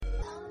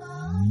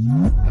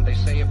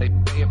say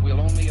if we'll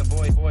only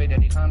avoid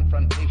any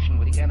confrontation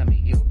with the enemy,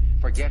 he'll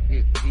forget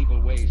his evil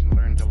ways and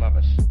learn to love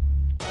us.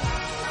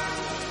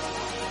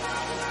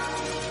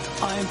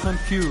 I am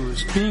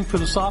confused. Being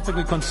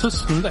philosophically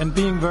consistent and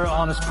being a very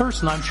honest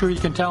person, I'm sure you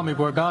can tell me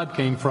where God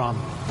came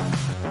from.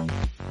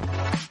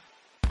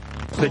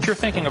 That you're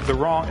thinking of the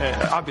wrong,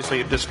 obviously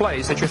it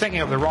displays that you're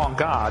thinking of the wrong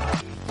God.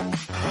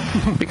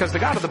 Because the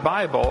God of the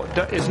Bible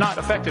is not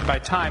affected by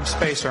time,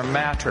 space, or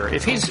matter.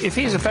 If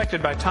he's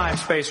affected by time,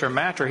 space, or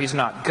matter, he's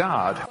not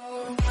God.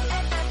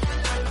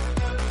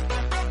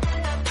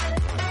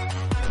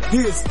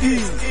 This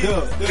is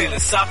the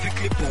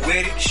Philosophically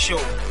Poetic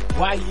Show.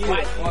 Right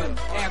here on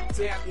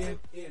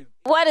FM.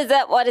 What is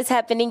up? What is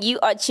happening? You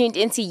are tuned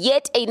into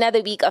yet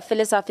another week of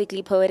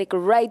Philosophically Poetic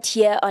right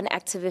here on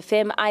Active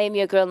FM. I am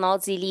your girl,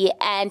 Nalzili,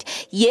 and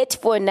yet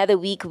for another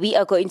week, we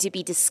are going to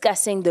be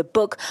discussing the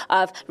book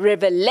of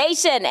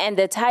Revelation. And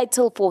the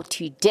title for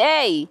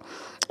today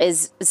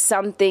is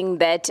something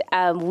that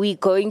we're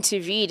going to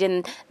read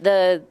in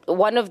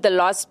one of the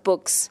last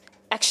books.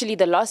 Actually,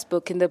 the last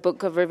book in the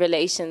book of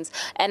Revelations.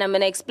 And I'm going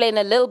to explain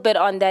a little bit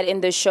on that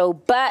in the show.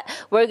 But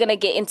we're going to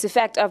get into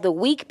fact of the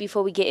week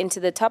before we get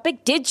into the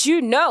topic. Did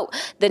you know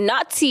the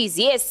Nazis,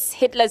 yes,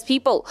 Hitler's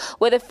people,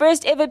 were the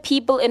first ever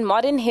people in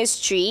modern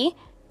history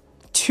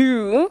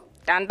to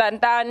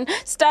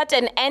start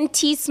an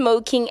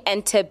anti-smoking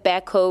and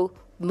tobacco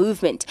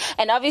movement?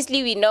 And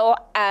obviously we know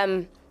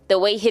the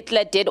way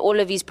Hitler did all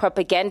of his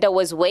propaganda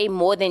was way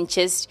more than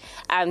just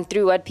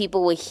through what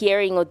people were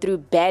hearing or through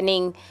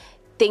banning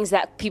things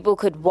that people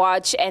could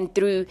watch and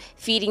through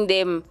feeding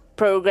them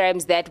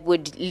programs that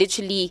would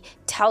literally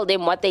tell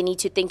them what they need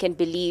to think and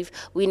believe.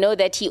 We know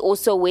that he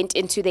also went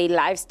into their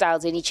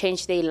lifestyles and he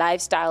changed their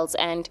lifestyles,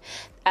 and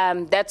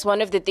that's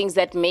one of the things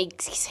that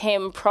makes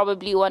him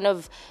probably one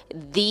of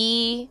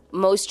the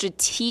most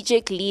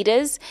strategic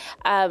leaders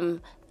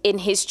in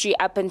history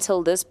up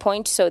until this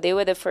point. So they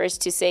were the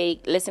first to say,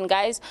 listen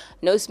guys,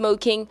 no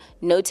smoking,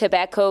 no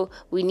tobacco,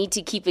 we need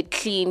to keep it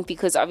clean,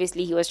 because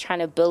obviously he was trying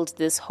to build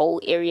this whole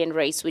Aryan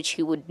race, which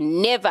he would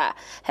never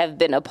have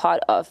been a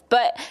part of.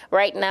 But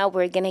right now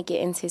we're gonna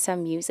get into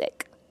some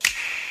music.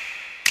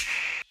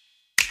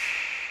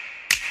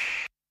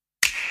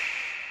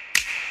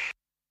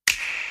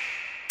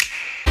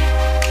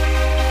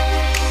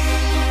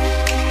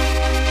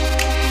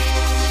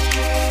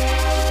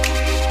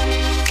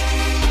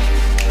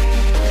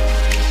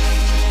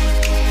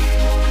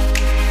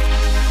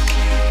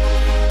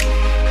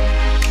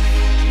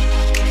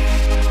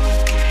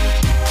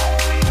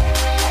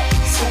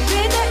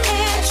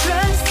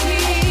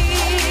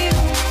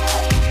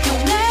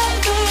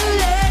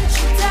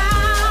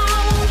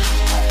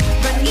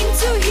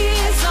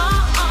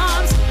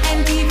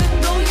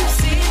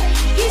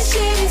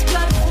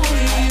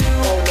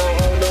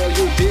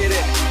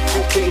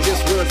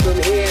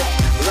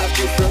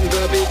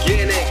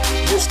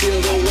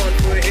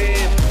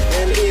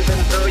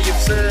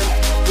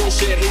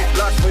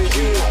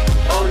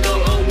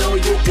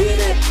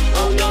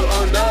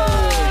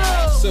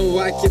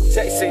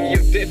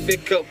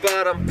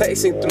 But I'm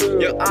pacing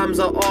through. Your arms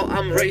are all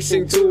I'm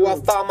racing to. I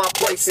found my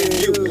place in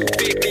you.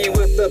 Feed me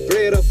with the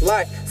bread of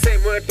life.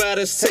 Same word, but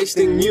it's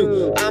tasting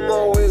you. I'm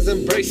always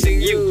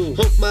embracing you.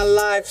 Hope my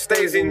life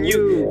stays in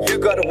you. You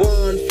got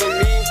one for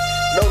me.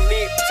 No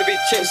need to be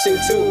chasing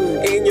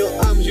two. In your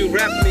arms you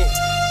wrap me.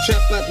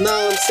 Trapped but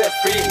now I'm set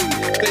free.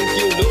 Thank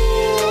you,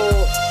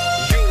 Lord.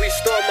 You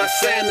restore my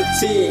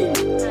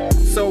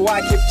sanity. So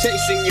I keep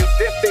chasing you.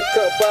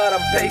 Difficult, but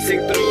I'm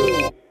pacing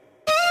through.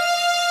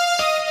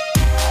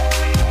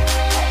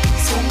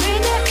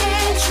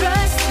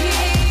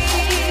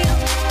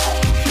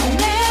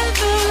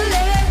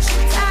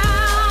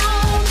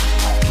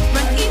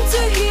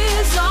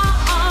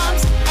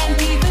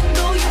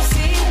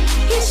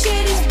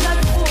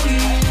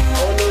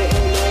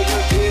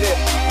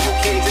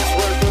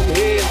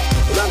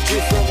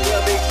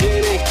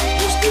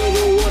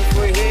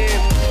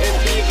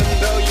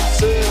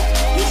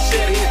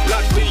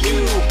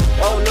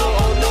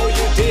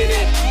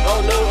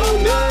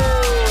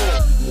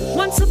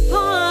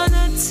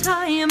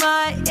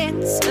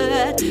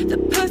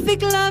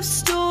 Love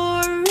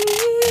story,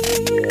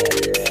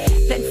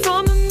 then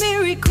from a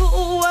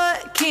miracle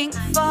working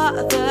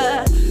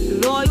Father,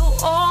 loyal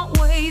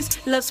always,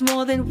 loves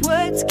more than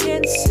words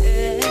can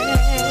say.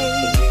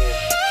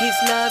 His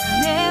love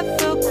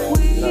never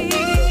quits.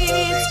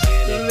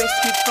 They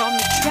rescued from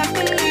the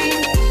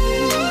trampoline.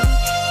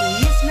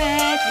 He is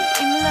madly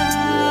in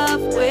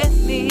love with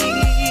me.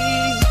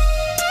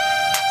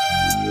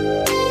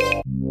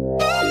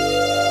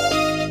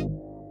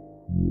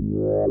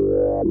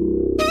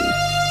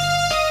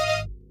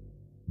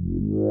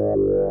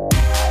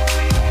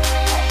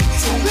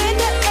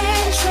 Surrender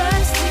and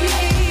trust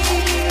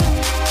Him.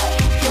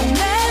 He'll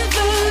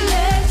never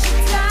let you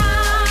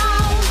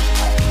down.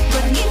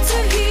 Run into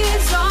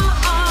His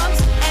arms,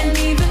 and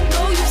even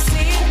though you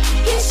sin,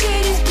 He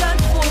shed His blood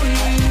for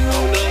you.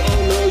 Oh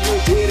no, you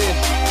did it.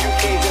 You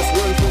can't just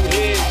run from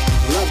Him.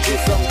 Loved you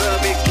from the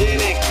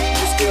beginning.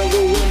 You're still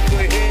the one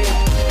for Him.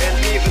 And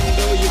even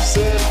though you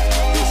sin,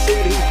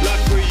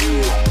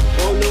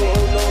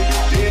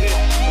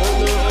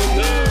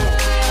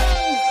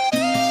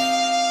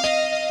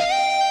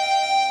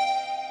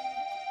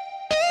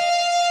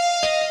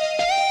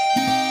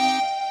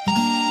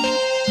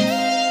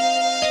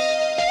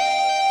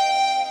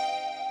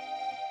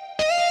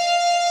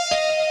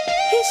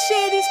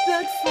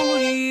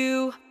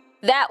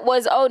 That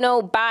was Oh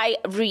No by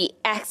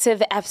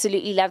Reactive.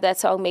 Absolutely love that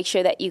song. Make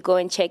sure that you go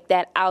and check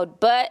that out.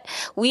 But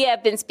we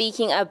have been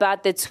speaking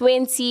about the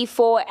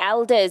 24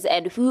 elders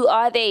and who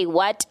are they?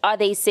 What are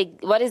they?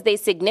 What is their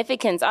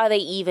significance? Are they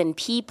even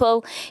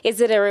people?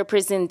 Is it a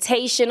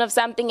representation of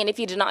something? And if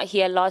you did not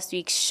hear last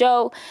week's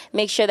show,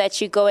 make sure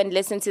that you go and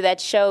listen to that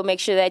show.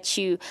 Make sure that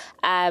you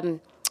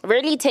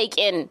really take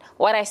in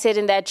what I said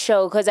in that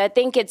show, because I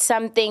think it's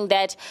something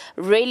that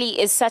really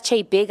is such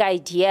a big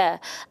idea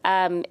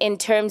in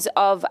terms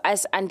of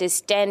us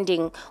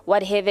understanding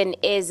what heaven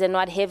is and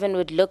what heaven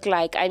would look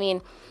like. I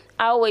mean,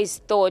 I always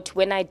thought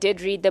when I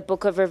did read the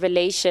book of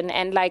Revelation,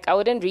 and like I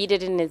wouldn't read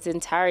it in its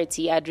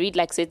entirety. I'd read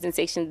like certain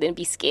sections, then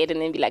be scared,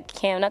 and then be like,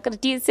 okay, I'm not going to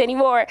do this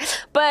anymore.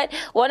 But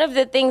one of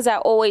the things I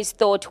always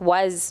thought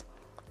was,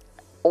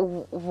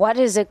 what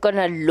is it going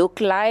to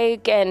look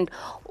like? And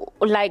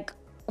like,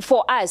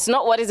 for us,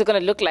 not what is it going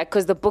to look like,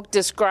 because the book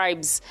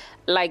describes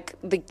like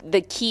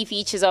the key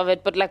features of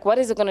it, but like what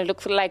is it going to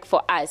look like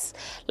for us?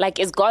 Like,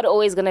 is God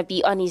always going to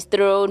be on his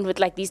throne with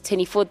like these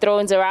 24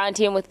 thrones around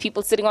him with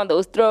people sitting on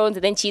those thrones,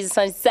 and then Jesus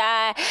on his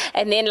side,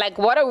 and then like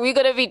what are we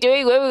going to be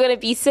doing, where are we going to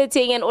be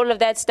sitting, and all of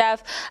that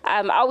stuff?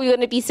 Are we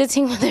going to be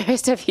sitting for the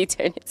rest of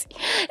eternity?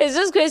 It's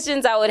just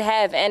questions I would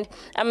have, and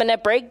I'm going to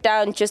break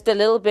down just a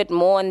little bit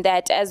more on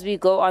that as we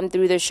go on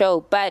through the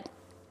show. But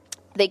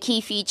the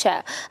key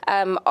feature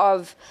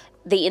of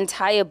the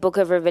entire book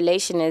of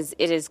Revelation is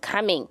it is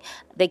coming.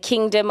 The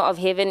kingdom of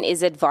heaven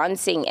is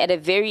advancing at a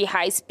very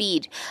high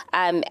speed.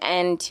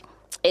 And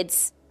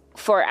it's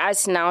for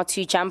us now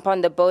to jump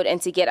on the boat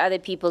and to get other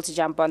people to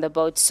jump on the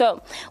boat.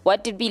 So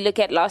what did we look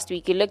at last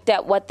week? We looked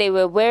at what they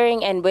were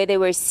wearing and where they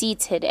were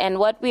seated. And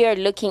what we are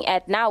looking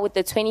at now with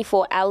the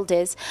 24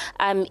 elders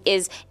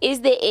is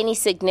there any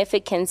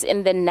significance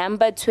in the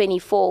number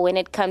 24 when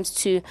it comes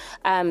to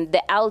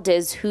the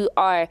elders who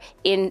are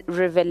in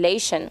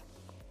Revelation?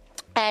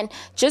 And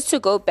just to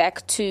go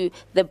back to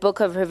the book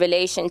of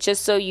Revelation,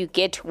 just so you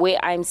get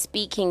where I'm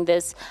speaking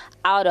this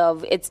out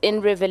of, it's in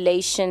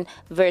Revelation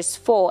verse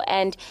 4.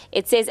 And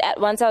it says,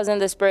 at once I was in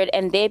the Spirit,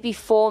 and there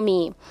before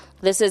me,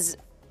 this is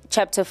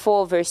chapter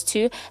 4, verse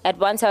 2. At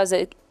once I was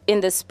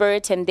in the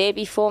Spirit, and there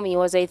before me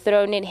was a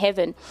throne in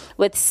heaven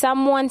with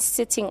someone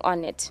sitting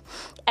on it.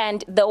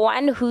 And the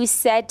one who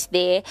sat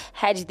there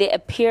had the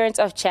appearance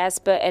of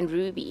jasper and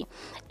ruby.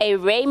 A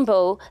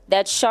rainbow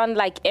that shone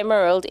like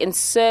emerald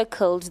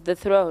encircled the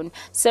throne.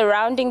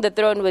 Surrounding the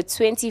throne were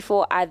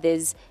 24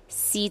 others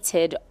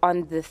seated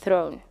on the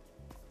throne.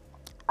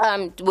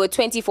 Were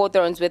 24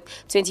 thrones with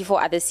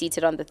 24 others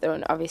seated on the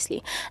throne,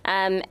 obviously.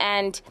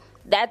 And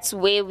that's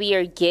where we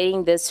are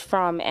getting this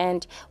from.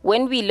 And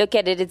when we look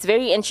at it, it's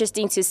very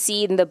interesting to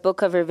see in the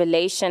book of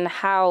Revelation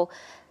how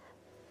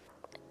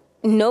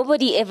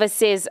nobody ever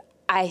says,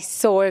 I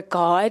saw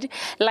God.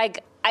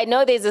 Like, I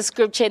know there's a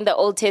scripture in the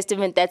Old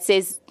Testament that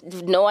says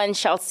no one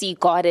shall see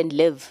God and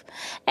live.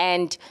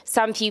 And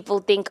some people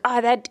think,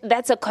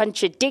 that's a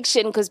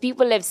contradiction because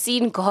people have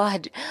seen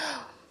God.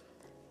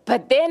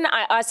 But then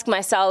I ask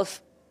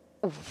myself,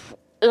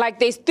 like,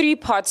 there's three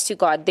parts to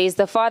God. There's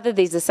the Father,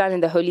 there's the Son,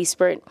 and the Holy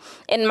Spirit.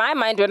 In my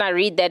mind, when I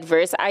read that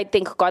verse, I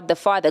think God the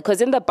Father.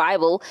 Because in the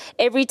Bible,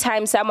 every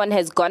time someone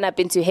has gone up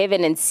into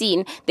heaven and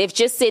seen, they've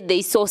just said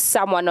they saw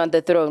someone on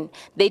the throne.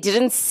 They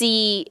didn't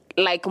see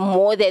like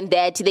more than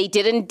that. They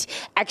didn't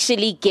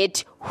actually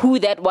get who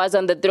that was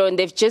on the throne.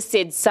 They've just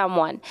said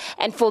someone.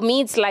 And for me,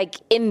 it's like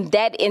in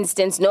that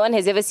instance, no one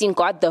has ever seen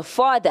God the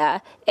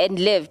Father and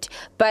lived.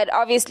 But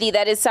obviously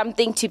that is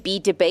something to be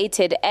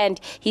debated. And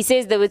he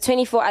says there were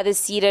 24 others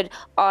seated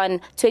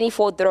on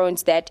 24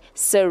 thrones that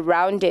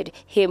surrounded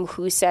him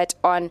who sat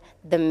on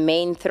the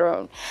main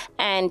throne.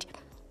 And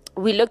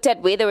we looked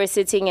at where they were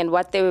sitting and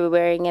what they were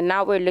wearing, and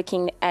now we're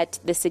looking at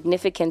the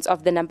significance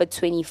of the number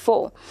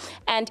 24.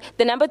 And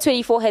the number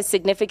 24 has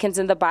significance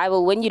in the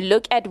Bible when you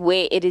look at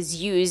where it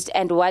is used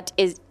and what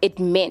is it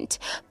meant,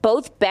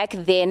 both back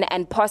then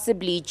and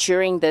possibly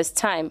during this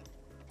time.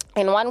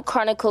 In 1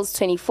 Chronicles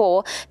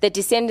 24, the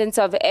descendants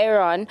of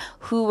Aaron,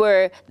 who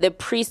were the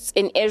priests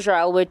in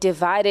Israel, were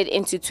divided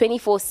into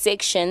 24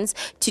 sections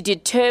to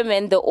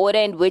determine the order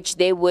in which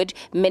they would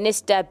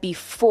minister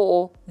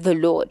before the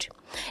Lord.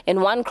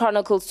 In 1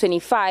 Chronicles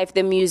 25,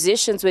 the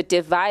musicians were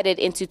divided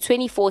into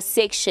 24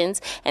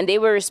 sections, and they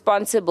were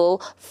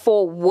responsible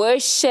for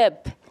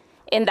worship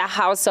in the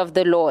house of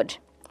the Lord.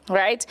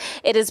 Right?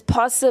 It is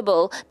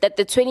possible that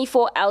the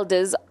 24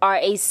 elders are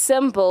a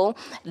symbol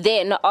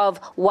then of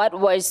what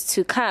was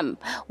to come.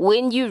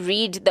 When you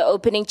read the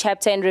opening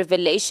chapter in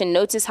Revelation,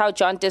 notice how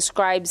John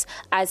describes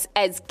us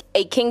as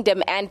a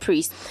kingdom and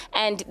priests.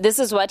 And this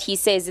is what he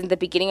says in the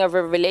beginning of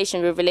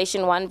Revelation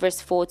 1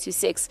 verse 4 to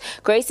 6.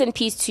 Grace and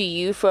peace to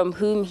you from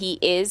whom he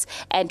is,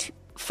 and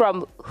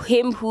from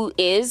him who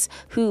is,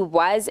 who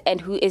was,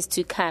 and who is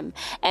to come,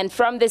 and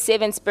from the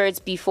seven spirits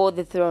before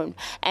the throne,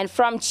 and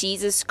from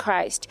Jesus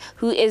Christ,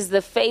 who is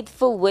the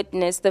faithful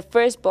witness, the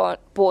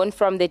firstborn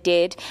from the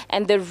dead,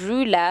 and the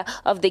ruler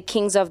of the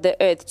kings of the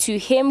earth. To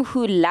him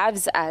who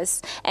loves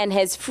us and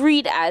has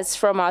freed us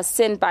from our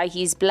sin by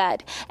his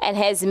blood, and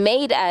has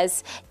made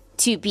us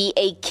to be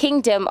a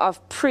kingdom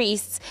of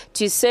priests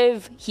to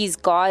serve his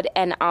God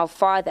and our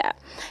Father.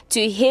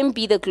 To him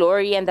be the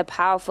glory and the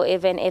power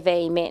forever and ever.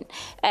 Amen.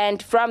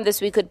 And from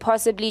this, we could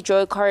possibly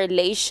draw a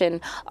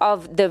correlation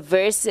of the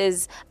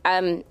verses,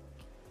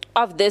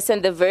 of this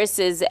and the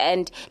verses,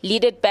 and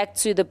lead it back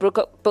to the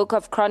book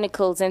of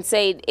Chronicles and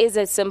say it is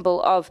a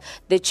symbol of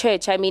the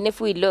church. I mean,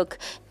 if we look,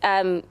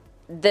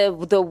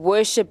 the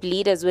worship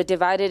leaders were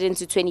divided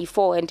into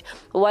 24, and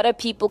what are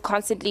people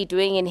constantly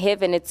doing in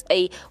heaven? It's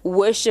a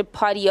worship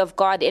party of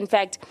God. In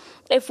fact,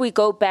 if we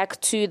go back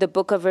to the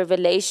book of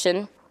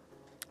Revelation,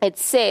 it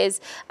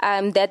says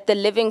that the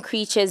living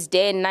creatures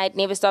day and night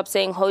never stop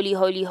saying, holy,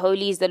 holy,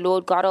 holy is the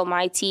Lord God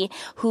Almighty,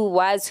 who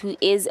was, who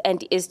is,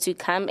 and is to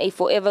come, a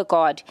forever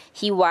God.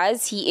 He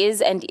was, he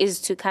is, and is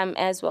to come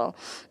as well.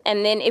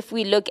 And then if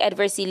we look at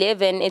verse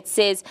 11, it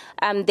says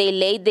they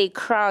laid their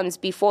crowns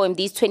before him.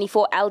 These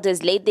 24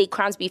 elders laid their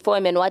crowns before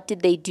him. And what did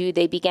they do?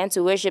 They began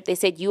to worship. They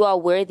said, you are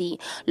worthy,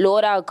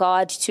 Lord our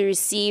God, to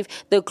receive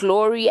the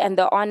glory and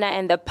the honor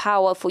and the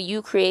power, for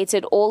you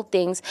created all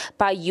things.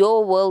 By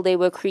your will they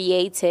were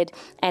created,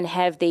 and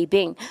have they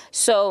been.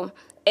 So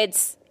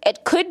it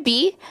could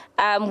be,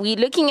 we're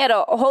looking at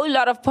a whole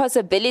lot of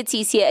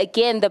possibilities here.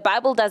 Again, the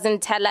Bible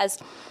doesn't tell us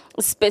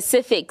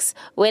specifics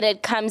when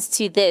it comes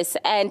to this.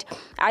 And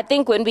I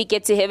think when we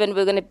get to heaven,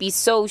 we're going to be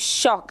so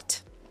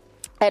shocked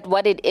at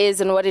what it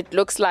is and what it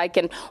looks like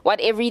and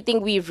what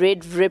everything we've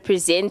read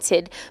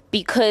represented,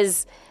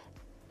 because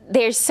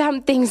there's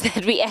some things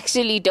that we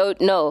actually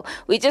don't know.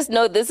 We just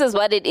know this is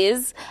what it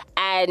is,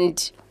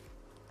 and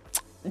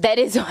that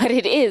is what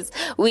it is.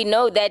 We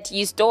know that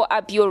you store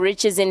up your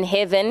riches in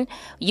heaven.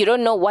 You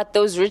don't know what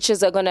those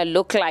riches are going to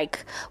look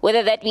like.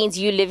 Whether that means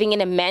you living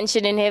in a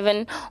mansion in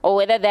heaven, or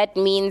whether that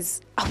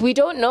means we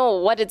don't know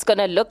what it's going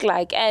to look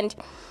like. And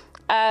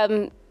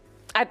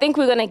I think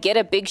we're going to get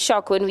a big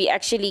shock when we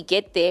actually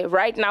get there.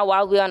 Right now,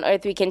 while we're on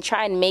earth, we can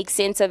try and make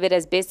sense of it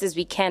as best as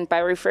we can by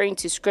referring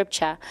to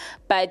scripture.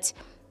 But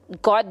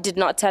God did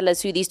not tell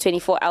us who these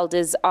 24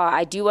 elders are.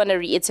 I do want to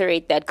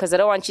reiterate that, because I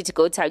don't want you to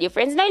go tell your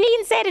friends,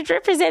 Nolene said it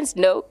represents.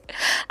 No.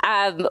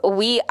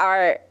 We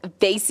are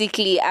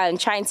basically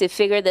trying to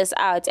figure this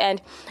out.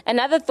 And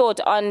another thought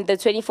on the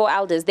 24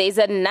 elders, there's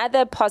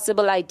another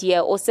possible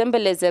idea or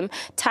symbolism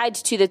tied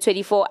to the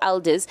 24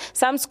 elders.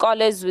 Some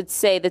scholars would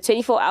say the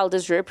 24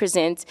 elders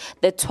represent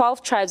the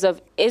 12 tribes of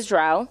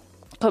Israel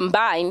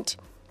combined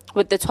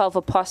with the 12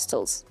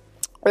 apostles,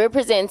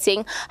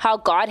 representing how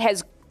God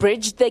has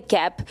bridge the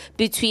gap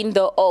between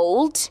the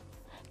old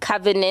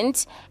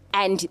covenant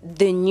and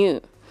the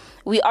new.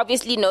 We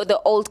obviously know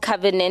the old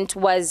covenant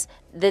was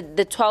the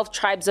 12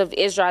 tribes of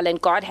Israel, and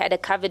God had a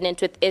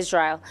covenant with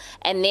Israel.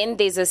 And then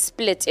there's a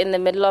split in the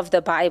middle of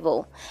the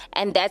Bible,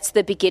 and that's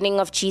the beginning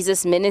of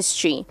Jesus'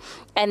 ministry.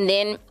 And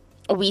then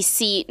we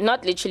see,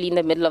 not literally in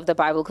the middle of the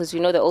Bible, because we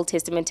know the Old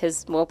Testament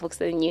has more books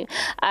than the New,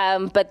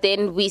 but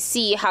then we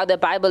see how the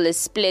Bible is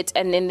split,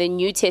 and then the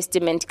New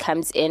Testament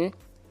comes in.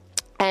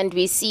 And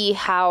we see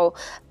how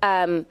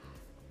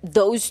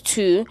those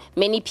two,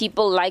 many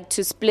people like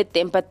to split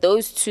them, but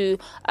those two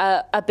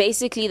are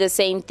basically the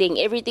same thing.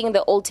 Everything in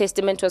the Old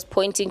Testament was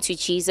pointing to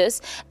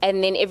Jesus,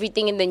 and then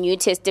everything in the New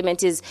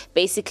Testament is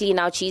basically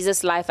now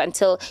Jesus' life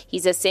until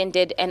he's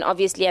ascended, and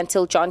obviously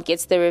until John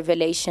gets the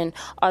revelation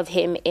of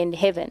him in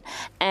heaven.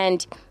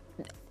 And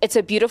it's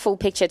a beautiful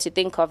picture to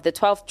think of, the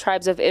 12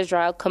 tribes of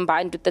Israel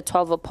combined with the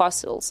 12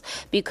 apostles,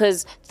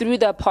 because through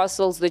the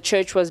apostles, the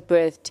church was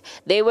birthed.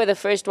 They were the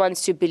first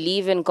ones to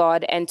believe in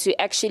God and to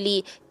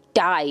actually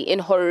die in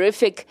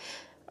horrific,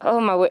 oh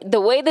my word, the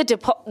way the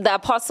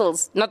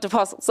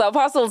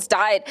apostles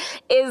died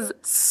is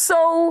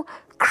so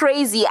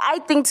crazy. I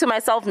think to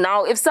myself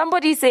now, if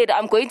somebody said,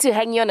 I'm going to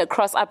hang you on a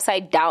cross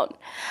upside down,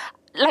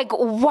 like,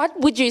 what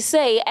would you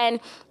say?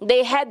 And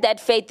they had that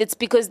faith. It's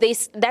because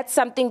that's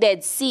something they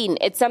had seen.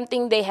 It's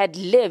something they had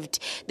lived.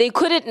 They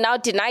couldn't now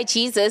deny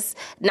Jesus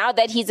now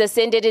that he's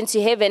ascended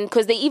into heaven,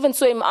 because they even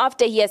saw him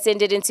after he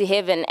ascended into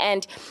heaven.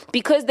 And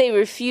because they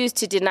refused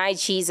to deny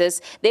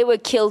Jesus, they were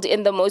killed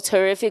in the most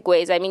horrific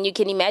ways. I mean, you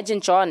can imagine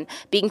John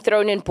being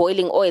thrown in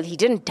boiling oil. He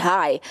didn't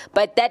die,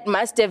 but that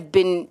must have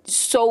been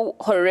so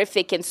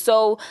horrific and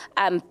so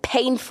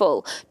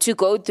painful to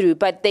go through.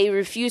 But they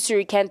refused to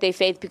recant their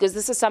faith, because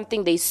this is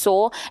something they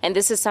saw, and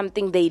this is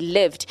something they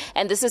lived,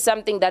 and this is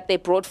something that they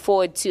brought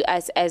forward to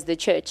us as the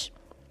church.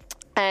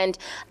 And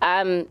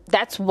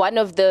that's one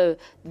of the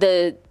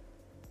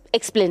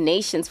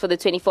explanations for the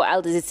 24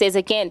 elders. It says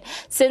again,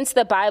 since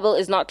the Bible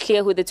is not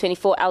clear who the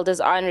 24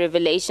 elders are in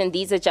Revelation,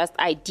 these are just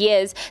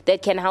ideas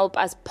that can help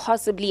us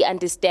possibly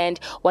understand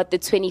what the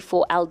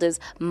 24 elders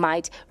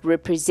might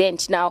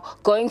represent. Now,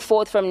 going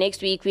forth from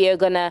next week, we are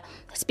going to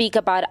speak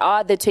about,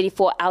 are the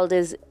 24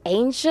 elders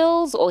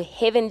angels or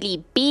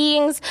heavenly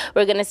beings?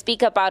 We're going to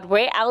speak about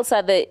where else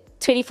are the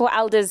 24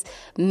 elders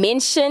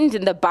mentioned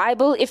in the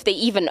Bible, if they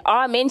even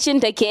are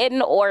mentioned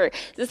again, or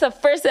this is the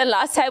first and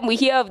last time we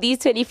hear of these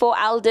 24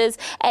 elders,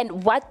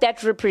 and what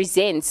that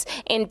represents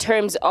in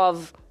terms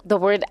of the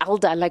word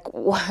elder, like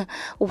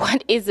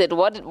what is it?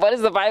 What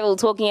is the Bible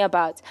talking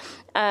about?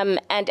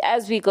 And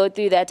as we go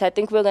through that, I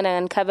think we're going to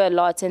uncover a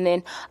lot. And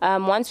then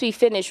once we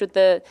finish with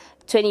the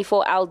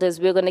 24 elders,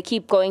 we're going to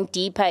keep going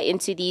deeper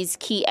into these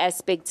key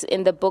aspects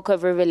in the book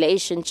of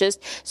Revelation,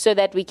 just so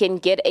that we can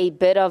get a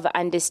bit of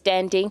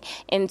understanding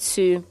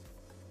into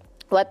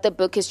what the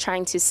book is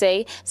trying to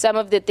say. Some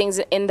of the things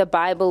in the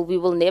Bible we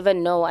will never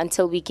know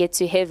until we get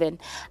to heaven.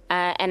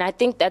 And I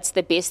think that's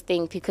the best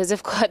thing, because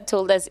if God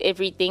told us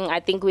everything, I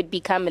think we'd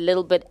become a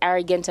little bit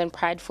arrogant and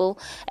prideful.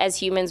 As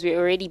humans, we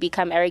already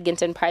become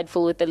arrogant and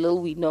prideful with the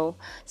little we know.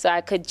 So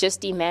I could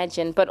just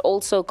imagine. But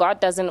also,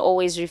 God doesn't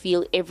always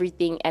reveal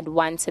everything at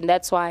once. And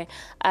that's why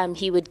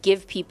he would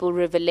give people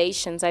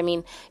revelations. I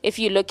mean, if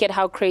you look at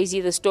how crazy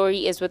the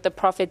story is with the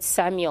prophet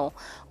Samuel,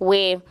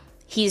 where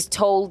he's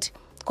told,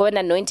 go and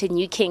anoint a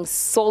new king.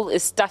 Saul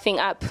is stuffing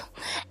up.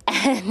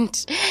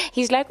 And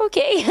he's like,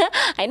 okay,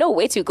 I know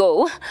where to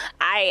go.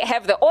 I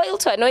have the oil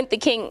to anoint the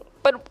king,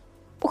 but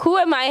who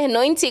am I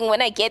anointing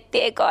when I get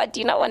there? God,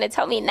 do you not want to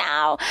tell me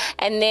now?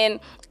 And then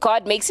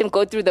God makes him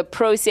go through the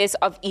process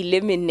of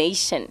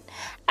elimination.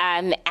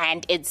 And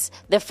it's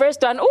the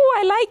first one, oh,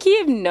 I like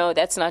him. No,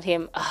 that's not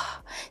him.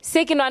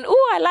 Second one,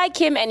 oh, I like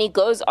him. And he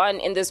goes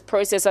on in this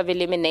process of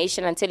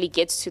elimination until he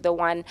gets to the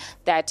one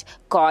that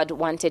God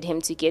wanted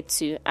him to get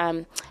to.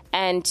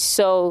 And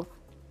so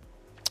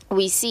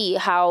we see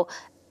how,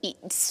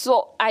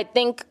 so I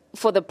think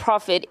for the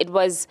prophet, it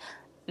was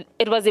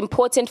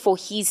important for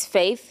his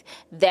faith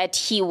that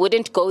he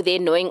wouldn't go there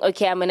knowing,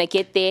 okay, I'm going to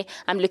get there.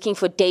 I'm looking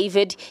for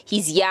David.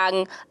 He's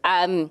young.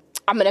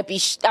 I'm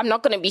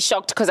not going to be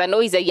shocked because I know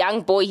he's a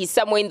young boy. He's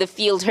somewhere in the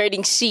field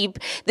herding sheep.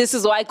 This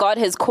is why God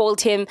has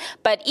called him.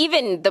 But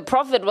even the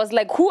prophet was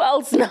like, who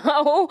else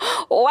now?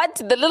 What?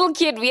 The little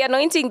kid, we are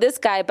anointing this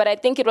guy. But I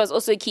think it was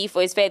also key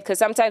for his faith, because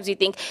sometimes we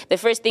think the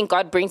first thing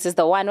God brings is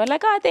the one. We're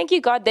like, oh, thank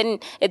you, God. Then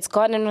it's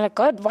gone. And we're like,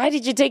 God, why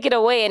did you take it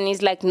away? And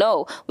he's like,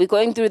 no, we're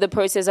going through the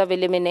process of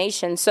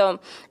elimination. So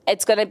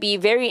it's going to be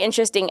very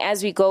interesting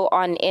as we go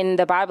on in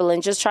the Bible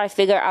and just try to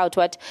figure out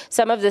what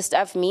some of the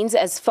stuff means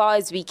as far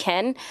as we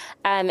can.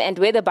 And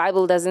where the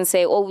Bible doesn't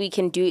say, all we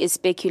can do is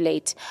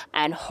speculate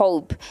and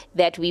hope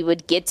that we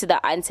would get to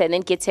the answer and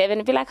then get to heaven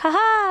and be like,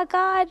 haha,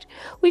 God,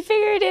 we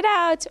figured it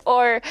out.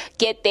 Or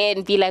get there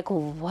and be like,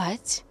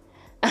 what?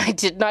 I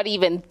did not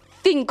even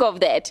think of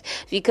that,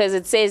 because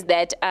it says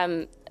that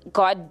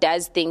God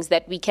does things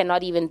that we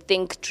cannot even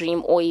think,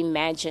 dream, or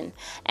imagine.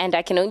 And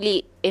I can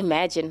only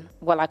imagine,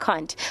 well, I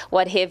can't,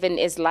 what heaven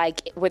is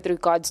like with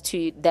regards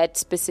to that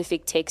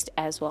specific text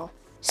as well.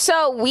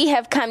 So we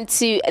have come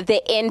to the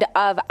end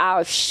of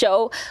our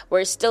show.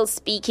 We're still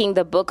speaking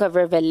the book of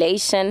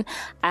Revelation.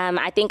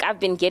 I think I've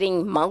been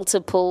getting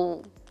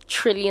multiple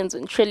trillions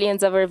and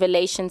trillions of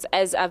revelations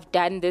as I've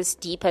done this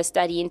deeper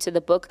study into the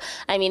book.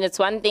 I mean, it's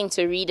one thing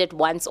to read it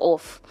once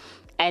off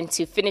and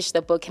to finish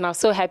the book. And I was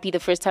so happy the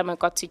first time I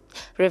got to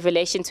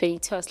Revelation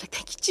 22. I was like,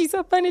 thank you, Jesus,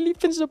 I finally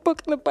finished a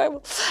book in the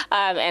Bible.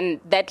 And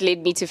that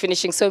led me to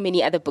finishing so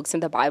many other books in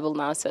the Bible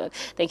now. So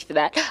thank you for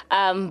that.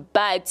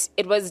 But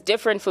it was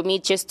different for me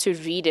just to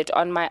read it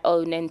on my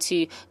own and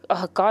to,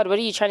 oh God, what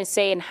are you trying to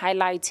say, and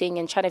highlighting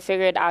and trying to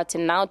figure it out.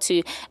 And now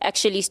to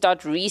actually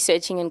start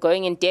researching and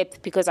going in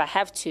depth, because I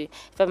have to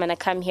if I'm going to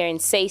come here and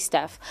say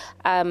stuff.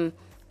 And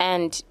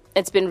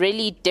it's been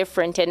really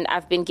different, and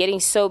I've been getting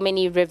so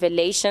many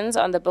revelations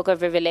on the book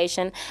of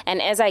Revelation,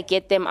 and as I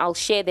get them, I'll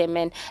share them,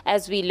 and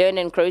as we learn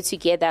and grow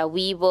together,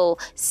 we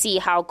will see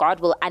how God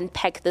will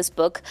unpack this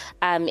book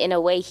in a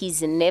way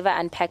he's never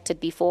unpacked it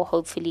before,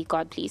 hopefully,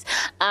 God please.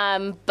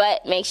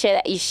 But make sure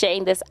that you're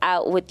sharing this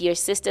out with your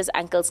sisters,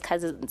 uncles,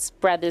 cousins,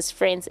 brothers,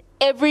 friends,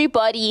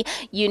 everybody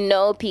you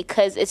know,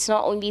 because it's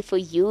not only for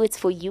you, it's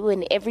for you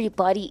and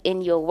everybody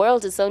in your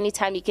world. It's the only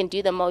time you can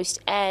do the most.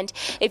 And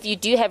if you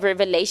do have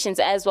revelations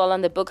as well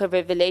on the book of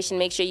Revelation,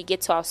 make sure you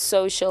get to our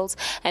socials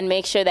and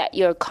make sure that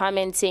you're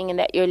commenting and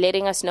that you're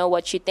letting us know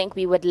what you think.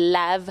 We would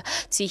love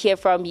to hear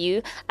from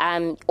you.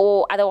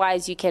 Or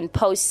otherwise you can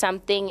post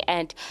something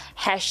and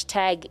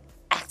hashtag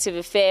Active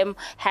FM,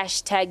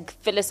 hashtag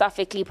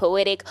Philosophically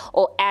Poetic,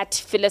 or at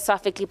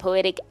Philosophically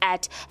Poetic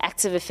at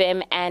Active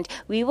FM, and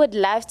we would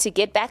love to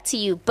get back to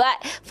you.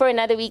 But for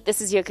another week,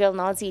 this is your girl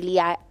Nazi Lee.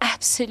 I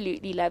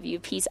absolutely love you.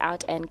 Peace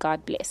out and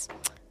God bless.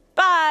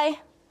 Bye.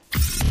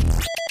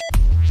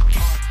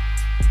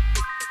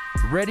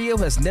 Radio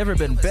has never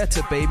been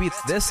better, baby.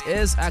 This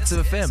is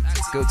Active FM.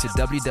 Go to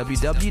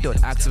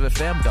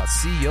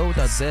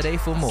www.activefm.co.za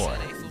for more.